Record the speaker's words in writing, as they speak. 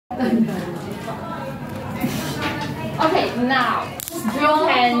Okay, now you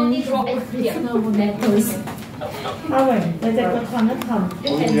can draw it here. Okay, let's go from the top.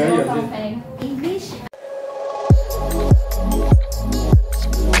 You can draw something. English.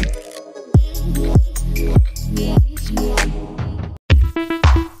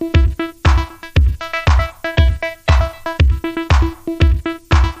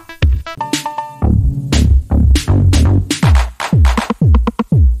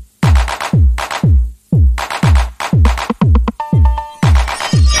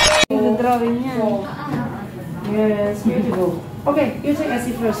 Yes, beautiful. Okay, you take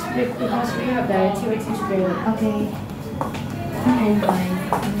Essie first because we have the T-Rex together. Okay.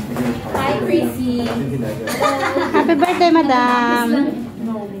 Hi, Chrissy. Happy birthday, madam.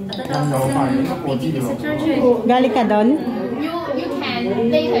 Galing ka doon? You can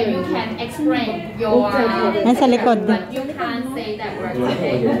later you can explain your Nasa likod. but you can't say that word.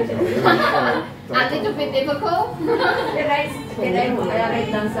 Okay. A little bit difficult. Can I write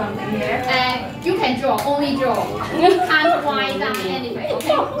down something here? And you can draw, only draw. You can't write down anything.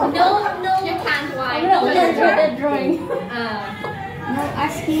 Okay? No. You can't write. I'm not gonna draw the drawing. No,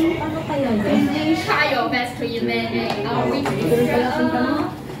 asking, paano kayo? Try your best to imagine which picture.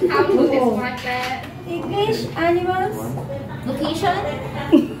 How to describe that? English, animals, location,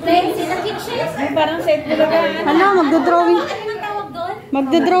 place in the kitchen. Ay, parang safe talaga. Ano, magdodrawing. Ano ang tawag doon?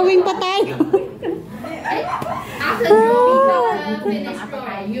 Magdodrawing pa tayo. After drawing, after finish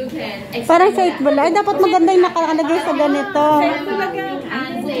drawing, you can explain. Parang safe wala. Ay, dapat maganda yung nakalagay sa ganito.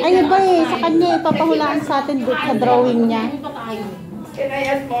 Ay, iba eh. Sa kanya, ipapahulaan sa atin sa drawing niya. Can I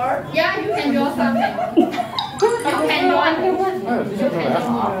add more? Yeah, you can draw something. You can draw anyone. You can draw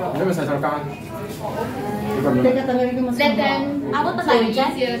more. Let them Abot pa tayo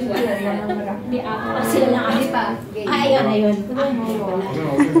dyan? easier to understand. Sila lang kami pa. Ayun.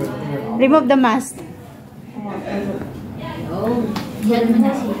 Remove the mask. Oh, yan naman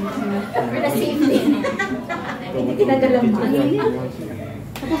na siya. For the safety. Hindi kinagalang pa.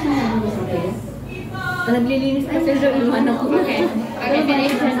 Naglilinis na siya yung anak ko. Okay. Okay,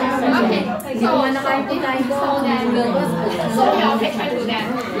 finish. Okay. So your picture to them.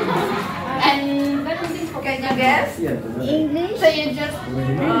 And can you guess? English? So you just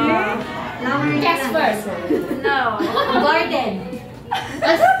guess first. No. Garden.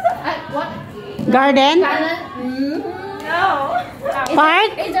 What? Garden? Garden? No.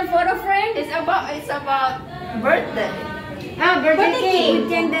 Park? It's a photo frame? It's about birthday. Birthday cake.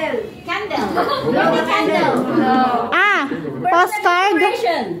 Candle. No, candle. No. Ah, postcard?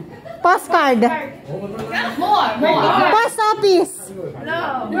 Decoration. Postcard. More. Post office.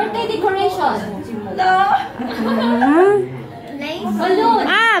 No. Birthday decoration. No. Balloon.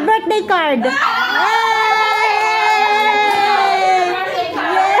 Ah, birthday card. Yay! Birthday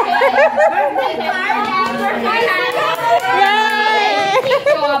card. Yay!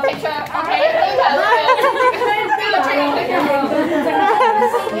 Your picture. Okay.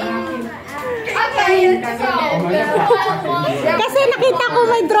 Okay. So Kasi nakita ko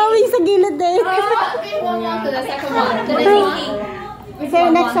may drawing sa gilid eh. we move on to the second one. To the thinking. So,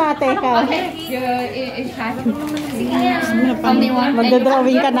 next ate ka. Okay. It's hard. Only one.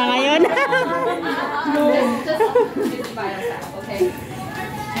 Magdodrawing ka na ngayon. Just by yourself. Okay.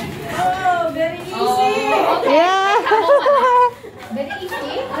 Oh, very easy. Okay. Yeah. Very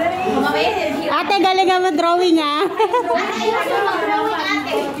easy. Ate, galing nga mag-drawing ah. Okay, you draw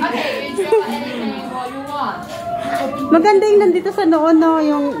anything what you want. Maganda yung nandito sa noon, no?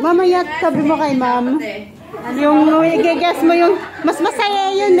 Yung mamaya sabi mo kay ma'am. Yung i-guess mo yung mas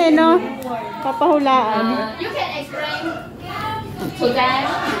masaya yun eh, no? Papahulaan. You can explain to them,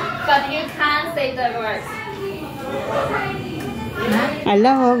 but you can't say the words.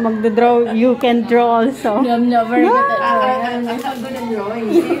 Alam mo, magdodraw, you can draw also. I'm never No. I'm not good at drawing.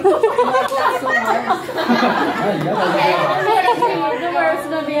 Okay. The words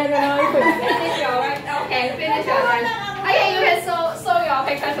na biya na lang. Finish your work. Okay, finish your work. Okay, you can show your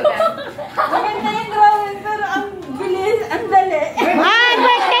picture to them. Maganda yung drawing, pero ang bilis, ang dali. Ah,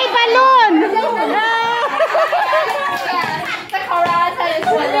 birthday balloon! The correct is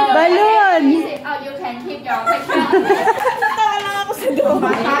balloon. Balloon! Oh, you can keep your picture. Natawa lang ako sa drawing.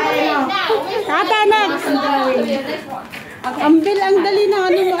 Okay, now we Ate, next! move on to the next one. Ang dali ng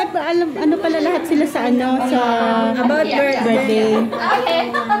ano, ano pala lahat sila sa ano, sa About birthday.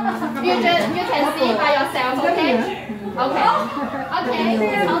 Okay. You can see by yourself, okay? Okay. Okay.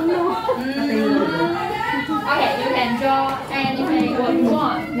 Okay, you can draw anything what you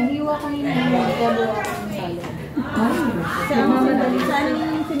want. Nahiwa ko yun. Sa mga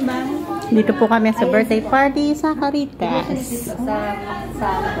simbahan. Dito po kami sa birthday party sa Caritas. Sa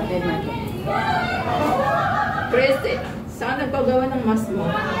kapatid natin. Preste, saan nagpagawa ng mask mo?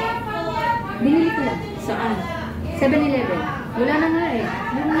 Binili ko lang. Saan? 7-Eleven. Wala na nga eh.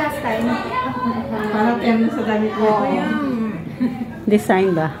 Yung last time. Parang yan sa damit mo.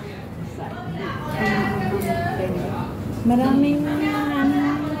 Design ba? Maraming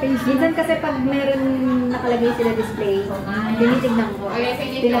minsan kasi pag meron nakalagay sila display, tinitignan ko.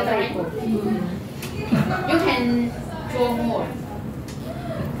 Tinatry ko. You can draw more.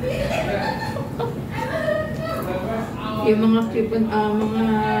 Yung mga mga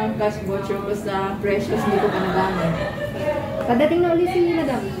cash voucher ko sa Precious, hindi ko pa nagamit. Pagdating na ulit si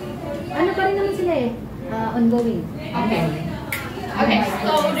Madam, ano pa rin naman sila eh? Ongoing. Okay. Okay,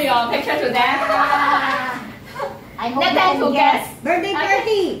 so do your picture to them. I Let them to guess. Birthday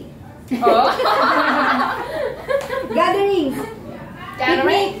party! Oh. Gatherings!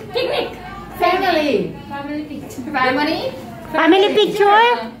 Gathering. Picnic. Family! Family picture. Family. Family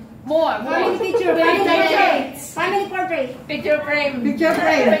picture? More. Family picture! Family portrait! Family portrait! Picture frame. Picture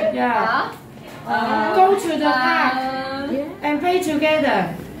frame. Yeah. Go to the park and play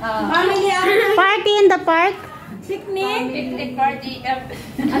together. Family Party in the park? Picnic party.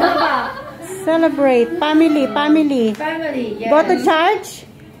 Ano ba? Celebrate. Family. Family, yes. Go to church?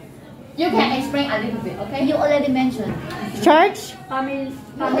 You can explain a little bit, okay? You already mentioned. Church? Family.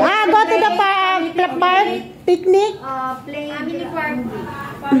 Go to the park. Picnic? Play. Family party.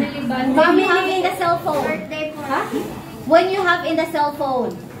 Family bonding. When you have in the cell phone. Birthday party. When you have in the cell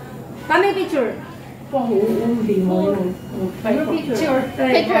phone. Family picture. Hindi mo yun. Picture.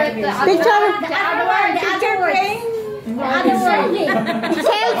 Picture. Picture? The other word. The other word. The other word.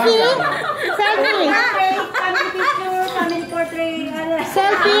 Selfie? Selfie? Family picture. Family portrait.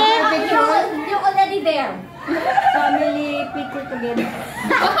 Selfie? You're already there. Family picture together.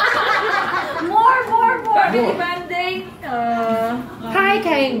 More. Family bonding.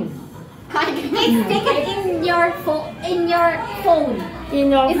 Hiking. It's taken in your phone.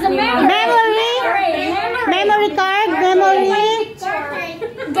 It's a Memory? Memory card? Memory?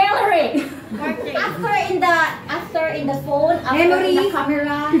 Gallery. After in the phone. After Memory. in the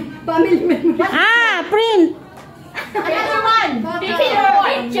camera. Family member. Print. Another one.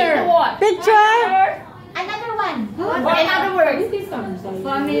 Picture. Picture? Another one. Another word.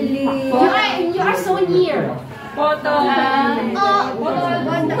 Family. You are so near. Photo.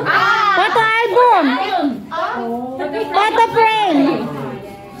 Photo album. Photo frame.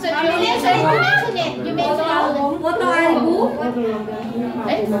 So you mention it. You mention it. Photo album.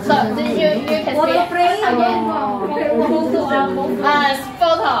 So you can Photo speak frame. again. Photo.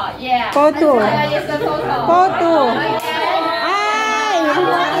 Yeah. Photo. Yes, the photo. Photo. Okay.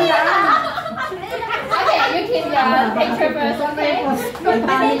 Okay, you keep your picture first, okay?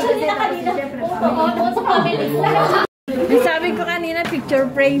 Mention nila kanina. Photo family. Sabi ko kanina, picture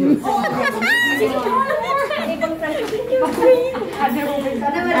frame.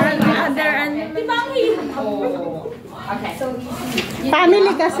 Okay.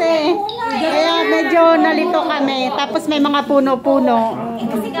 Family kasi. Kaya medyo nalito kami. Tapos may mga puno-puno.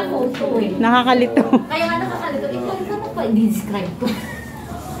 Kasi ka photo eh. Nakakalito. Kaya nga nakakalito. Ikaw ano pa i-describe ko?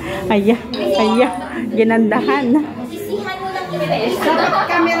 Aya. Ginandahan. Sisihan mo lang yung Dapat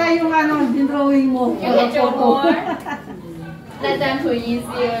camera yung drawing mo. You can draw more. Let them to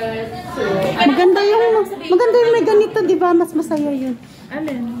easier to... Maganda yung may ganito, di ba? Mas masaya yun.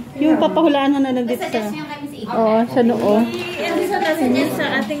 Alin? Yung papahulaan mo na nandito sa... Oo, sa noo. Sa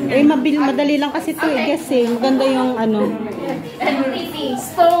ating... Madali lang kasi ito i-guess eh. Maganda yung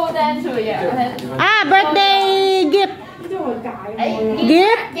Slow them to you. birthday gift.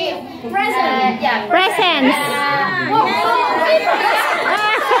 Gift? Present. Yeah. Presents.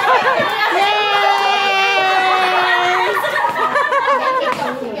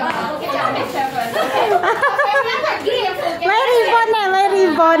 May ribbon eh, may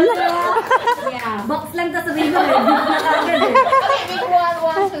ribbon. box lang ta sa ribbon eh.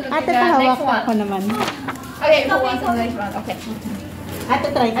 Ate, pahawak ako naman. Okay, who wants the next one? Okay. Ate,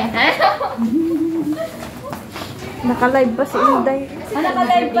 try ka. Naka-live pa si Inday.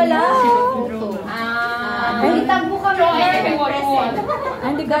 Naka-live pala. Ay, tag mo kami.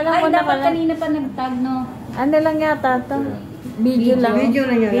 Hindi galang Ay, ko dapat naka-live. kanina pa nag-tag, no? Ano lang yata ito? Video lang. Video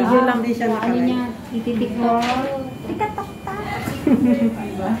na yun. Video lang. Hindi siya Ano nakalive. niya? Ititik mo.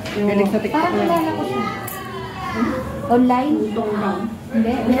 Galing sa TikTok Parang lang. kilala ko siya. Online?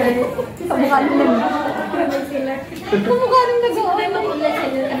 Hindi. Kamukha nung Kamukha nung nag-online. Online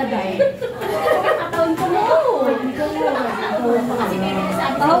seller ka na ba eh? Account ko mo. Kasi may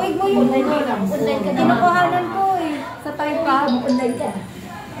nasabi. Tawag mo yung online ka. Kinukuhanan ko eh. Sa type ka, online ka.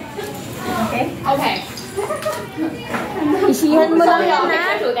 Okay? Okay. Isihan mo lang yan, ha?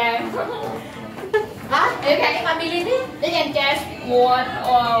 Picture to them. You can guess what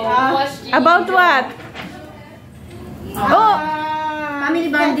or what she About what? Oh!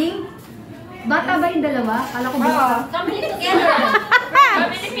 Family bonding? Bata ba yung dalawa? Kala ko bata. Family together.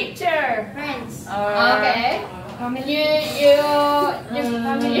 Family picture. Friends. Okay. You okay.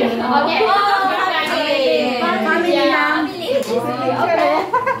 Oh, family. Family lang. Okay.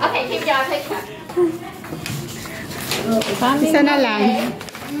 Okay, keep your picture. Isa na lang.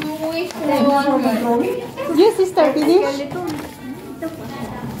 Which one? Yes, sister, finish?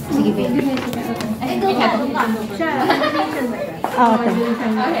 Sige, baby. Oh, okay.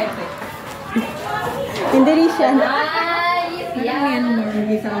 Okay. Indonesian.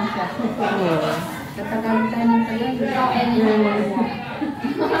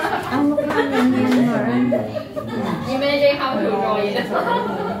 Ang mukha niya Myanmar. Imagine how to draw it.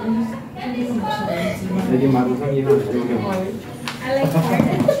 되게 많은 상이 한 여기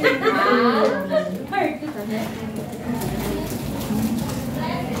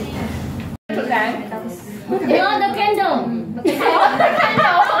You want the candle?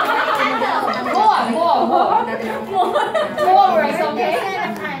 More words, okay?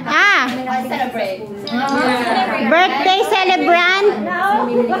 Ah! Celebrate. Birthday celebrant.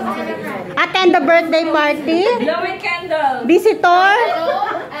 Attend the birthday party. Blowing candle. Visitor.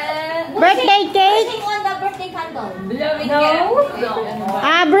 Birthday cake. Who want the birthday candle? Blowing candle.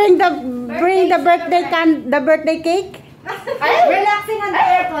 Ah, bring the birthday cake. Relaxing on the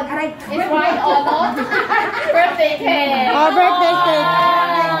airport. Right. It's right or not? Birthday cake. Oh, birthday cake.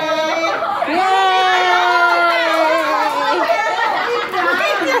 Yay!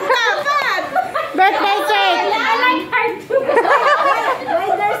 Birthday cake. Why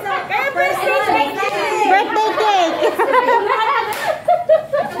there's no birthday cake? Birthday cake.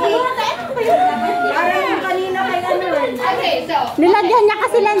 Parang kanina kay ano. Okay, so. Nilagyan niya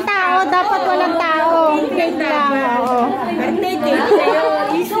kasi lang tao. Dapat walang tao. Cake lang. Oo. Birthday cake sa'yo.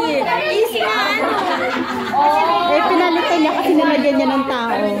 Easy. Easy na. Eh, pinalitan niya kasi nilagyan niya ng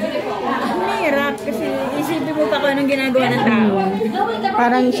tao. Mahirap kasi isipin mo pa kung anong ginagawa ng tao.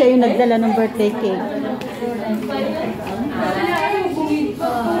 Parang siya yung nagdala ng birthday cake.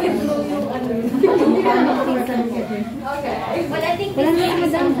 Well, I think wala na yung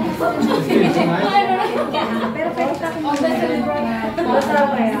madami. Pero pwede ka kung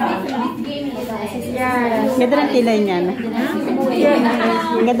Ganda ng kilay niya. No?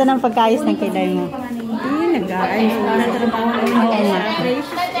 Ang ganda ng pagkaayos ng kilay mo. nag-aayos ko na trabaho ng Oo nga.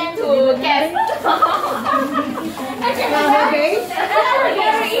 To get. flower base.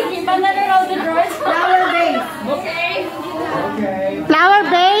 Very easy. Banana roll the drawers. Flower base. Okay. Flower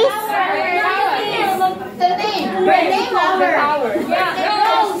base? The name. Birthday flower. Yeah.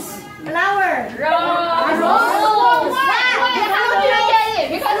 Rose. Flower. Rose. Rose. Why? How do you get it?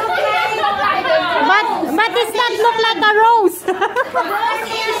 Because it look like a But it's not look like a rose.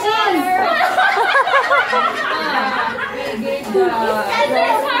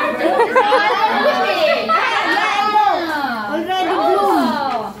 Already bloom.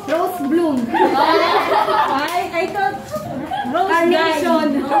 Rose bloom. I thought rose carnation.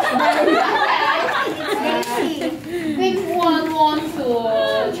 Which one want to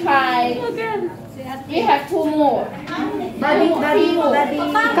try? You have two more. Body.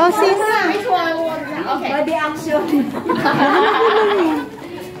 Ikaw sis. Which one want? Okay. Body action.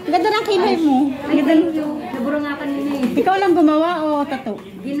 Ganda ng kilay mo. Thank you. Naburo nga kanina eh. Ikaw lang gumawa o tato?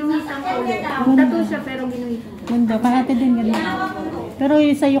 Ginuhisan ko ulit. Tattoo siya pero ginuhisan. Ganda. Kahati din ganda. Pero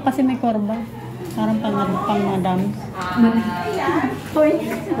yung sa'yo kasi may korba. Parang pang madam. Hoy.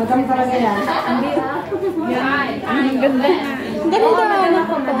 Madami talaga yan. Hindi Ganda. Ganda.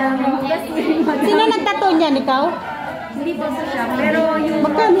 madami. Sino nagtato niyan? Ikaw? Hindi po siya. Pero yung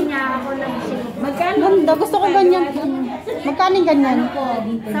Magkano? body niya ako lang siya. Ganda. Gusto ko ganyan. Magkano yung ganyan?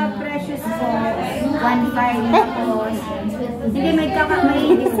 Sa Precious po, 1.5 tapos. Hindi, may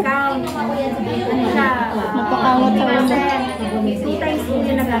discount. Ano siya? Napakawat sa ulo. 2 times po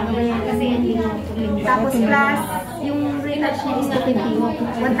yung nagagawin. Kasi hindi. Tapos plus, yung retouch niya is 1,000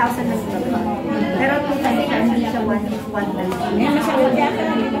 na siya. Pero 2 times siya, hindi siya 1 time. Yeah.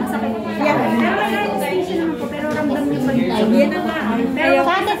 Pero may registration naman po, pero ramdam niyo pa rin. Yan na nga. Pero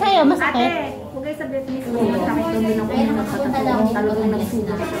Sa ate sa'yo, masakit? ate, huwag kayo sa business mo, masakit doon din ako yung nagpatatalong talagang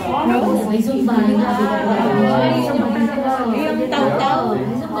nagsugat. Yung taw-taw.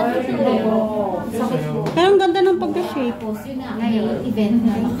 Pero ang ganda ng pag-shape. Ngayon, event.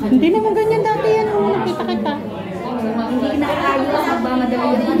 Hindi naman ganyan dati yan. Nakita kita. Hindi na ayos,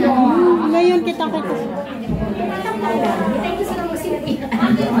 magmamadali yung Ngayon kita. Thank you sa mga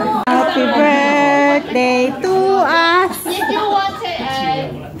Happy Happy birthday to us. If you want to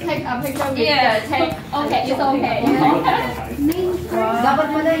take a picture with take. Okay, it's okay. Dapat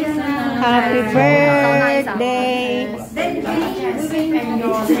mo na yun. Happy birthday.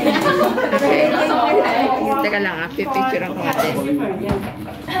 Teka lang pipicture ako natin.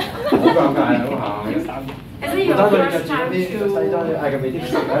 好尷尬啊，好行。我當到你就煮啲西裝，嗌佢俾啲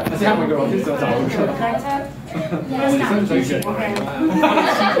食咧，先問佢攞啲水走㗎。想唔想食？先幫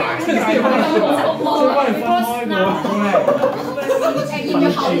你分開個。要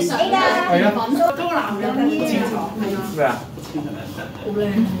口水㗎。係啊。咩啊？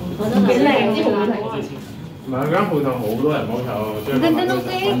幾靚啲好睇。唔係佢間鋪頭好多人幫手，將個擺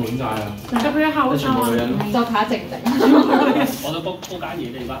滿曬啊！特別後全部女人。就卡靜靜。我都嗰間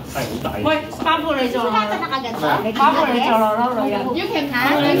嘢你而家係好大。喂，包括你做，包括你做落啦，女人。You can you can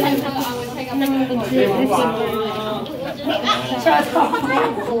I will take a picture.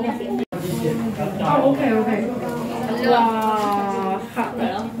 OK。哇，黑啊。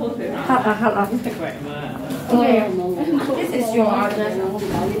OK。This is your address.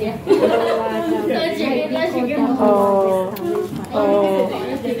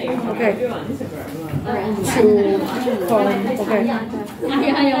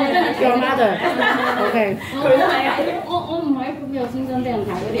 OK。OK。Your mother。OK。我唔係咁有先生俾人睇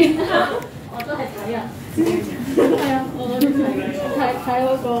嗰啲，我都係睇啊。係啊，我睇嗰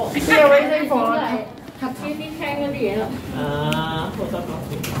個。You're waiting for。TV 聽嗰啲嘢咯。好多謝。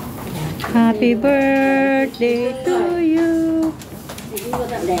Happy birthday to you. 自己覺得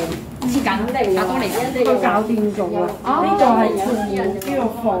靚，似緊定打工嚟嘅，都搞掂咗啦。呢個係呢個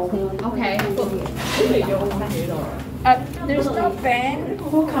房。Okay. There's no pen.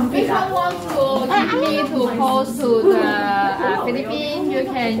 Who come If you want to give me to post to the Philippines, you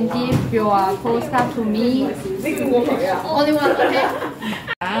can give your postcard to me. Only one, okay?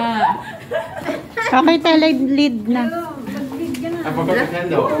 Okay, lead na. I forgot the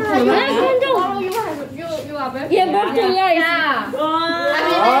candle. Oh, you are very Yeah, birthday, yeah. Yeah.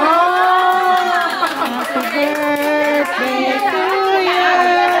 Happy birthday to you.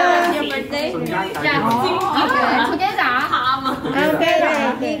 Your birthday? Yeah. Okay. Together.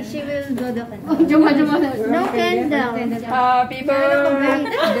 Okay, she will do the no candle. Happy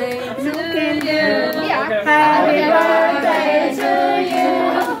birthday No candle. Happy birthday to you.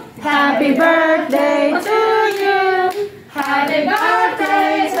 Happy birthday to you. Happy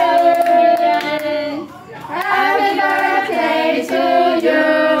birthday to you. Happy birthday to you.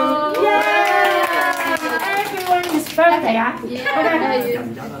 Yeah. Everyone is birthday, ah?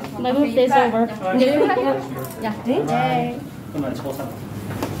 My birthday's over. 今日初生。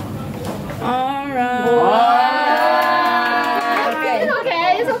 Alright. It's okay.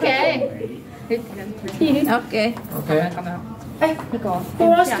 It's okay. Okay. Okay. Who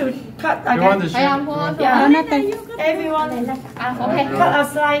wants to cut You want again? to shoot? Yeah. Everyone, Okay. cut a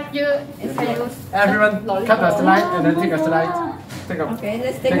slide. You. It's you. Everyone cut a slide and then take a slide. Okay,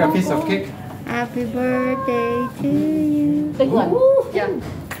 let's Take a piece of cake. Happy birthday to you. Big one. Yeah.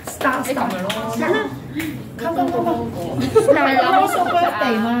 Start. Come. Also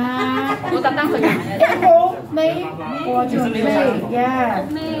birthday 嘛。我特登去揀嘅。 April, May, or June. May, yeah.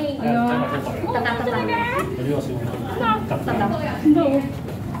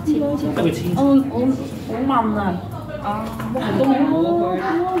 得佢簽。好問啊。都冇佢。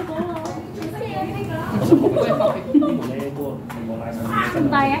因為咧嗰個我拉上真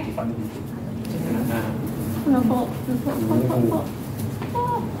係結婚。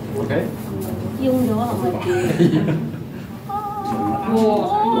 Okay. 用咗係咪？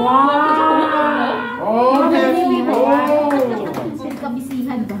哇！ Okay.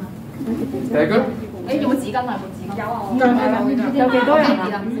 Very good. 你有冇紙巾啊？有冇紙巾？有啊。有幾多人啊？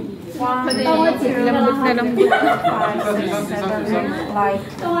哇！佢哋多一節你諗 Like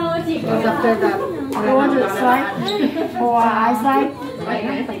多一節。 you want to slide or I slide?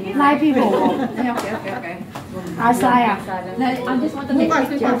 9 people. Okay. I slide 啊I just want to take a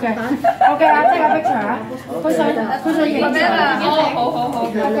picture. Okay, I'll take a picture 啊。佢想影相。好。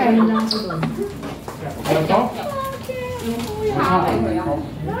 Okay. 兩個。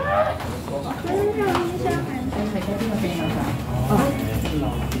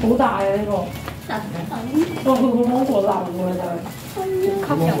好大啊呢個。哇！佢個芒果流㗎真係。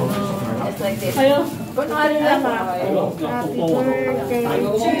係啊。Good morning,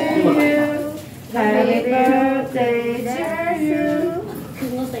 Happy birthday to you.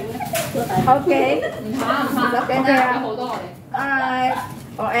 Okay. 唔怕 Okay 有好多我哋。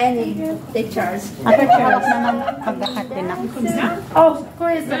or any pictures. A picture naman pagkakat din ako. Oh, who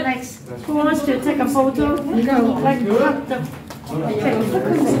is the next? Who wants to take a photo? Like cut the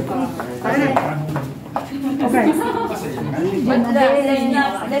Okay. But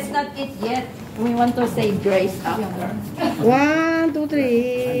let's not eat yet. We want to say grace after. 1, 2,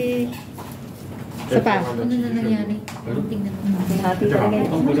 3. Isa pa.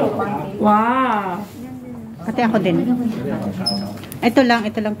 Wow. Ate ako din. Ito lang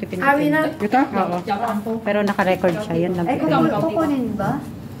pipindutin. Awi na. Ito? Oo. Pero naka-record siya. Yan lang pipindutin. Kukunin ba?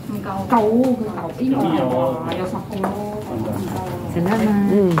 Salamat.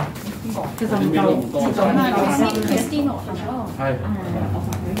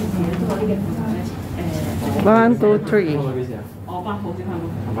 1, 2, 3.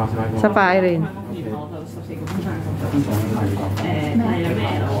 Sa pa rin.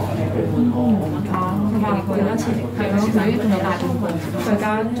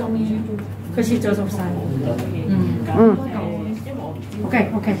 Okay,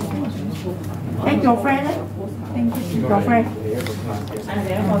 okay. Thank your friend. Your friend.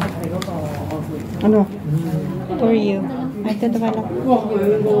 Ano? For you. Ito naman ako.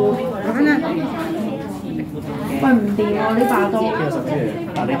 Ako na. Hindi mo, di ba ito?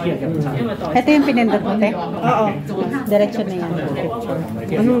 Ito yung pinindot mo, te? Oo. Diretso na yan.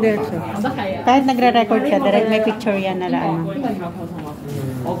 Anong diretso? Kahit nagre-record ka, direct may picture yan na ano.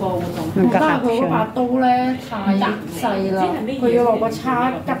 Nagka-caption. 把刀咧太細啦，佢要攞個叉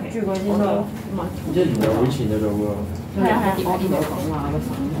拮住佢先得。即係原來好前就做喎。係啊係啊，我見到講話個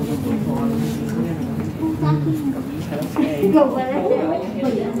手。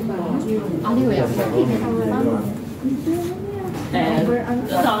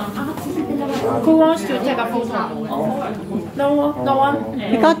Who wants to take a photo? No, no one.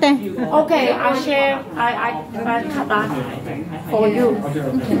 Ikaw, te. Okay, I share. I cut that for you.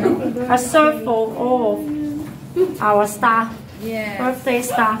 I serve for all of our staff. Yeah. Birthday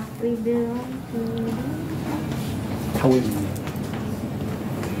staff. 好，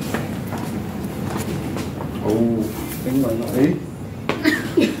頂輪咯，誒。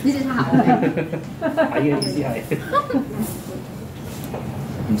呢隻太好睇嘅意思係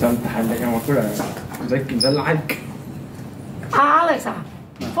唔使大力啊，我姑娘，唔使拉。Alex 啊，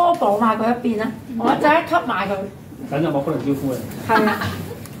科綁埋佢一邊啊，我就一吸埋佢。等陣我可能招呼你。係啊，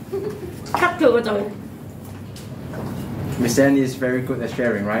吸佢個嘴。Miss Annie is very good at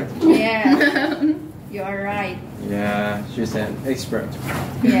sharing, right? Yeah. You are right. Yeah, she's an expert.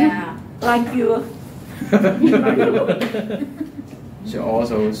 Yeah. Like you. She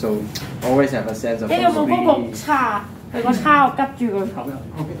also always have a sense of 你有冇嗰個叉？佢個叉我拮住佢。呢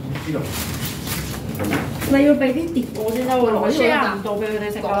度。你要俾啲碟我先得喎，我 share 唔到俾佢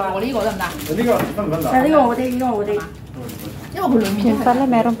哋食㗎。我呢個得唔得？呢個分唔分但係呢個好啲，呢個好啲。因為佢裡面 Yan pala,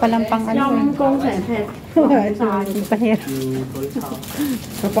 meron palang pang ano. 陰公成劈。 Pahirap.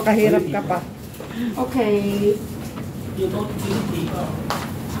 Napakahirap ka pa. Okay。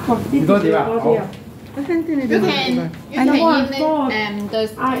多啲啊！好。You can eat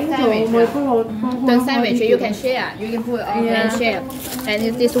the sandwich you can share. You can put on and share. And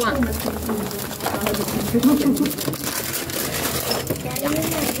it's this one.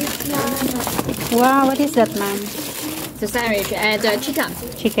 Wow, what is that, ma'am? The sandwich and the chicken.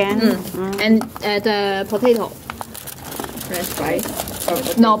 Chicken? And the potato. French fries.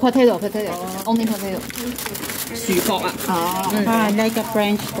 No, potato. Only potato. 薯角啊。 Like a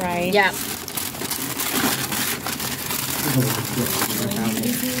French fry. Yeah.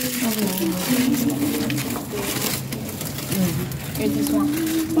 Here's this one.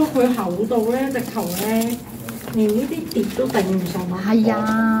 不過佢厚到咧，直頭咧，連呢啲碟都頂唔順啊！係啊。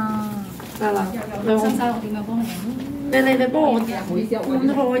得啦，你幫你幫我搬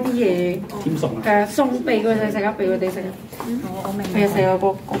開啲嘢，添餸啊！係啊，送俾佢哋食啊，俾佢哋食啊。我明。係啊，食啊個。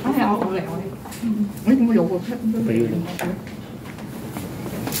係啊，我嚟。你點會有喎？俾佢哋。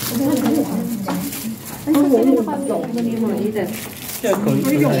我冇用到嘅呢隻。因為佢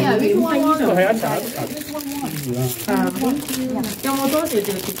係一扎。有冇多少條碟？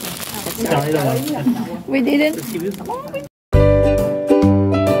就喺度。We didn't.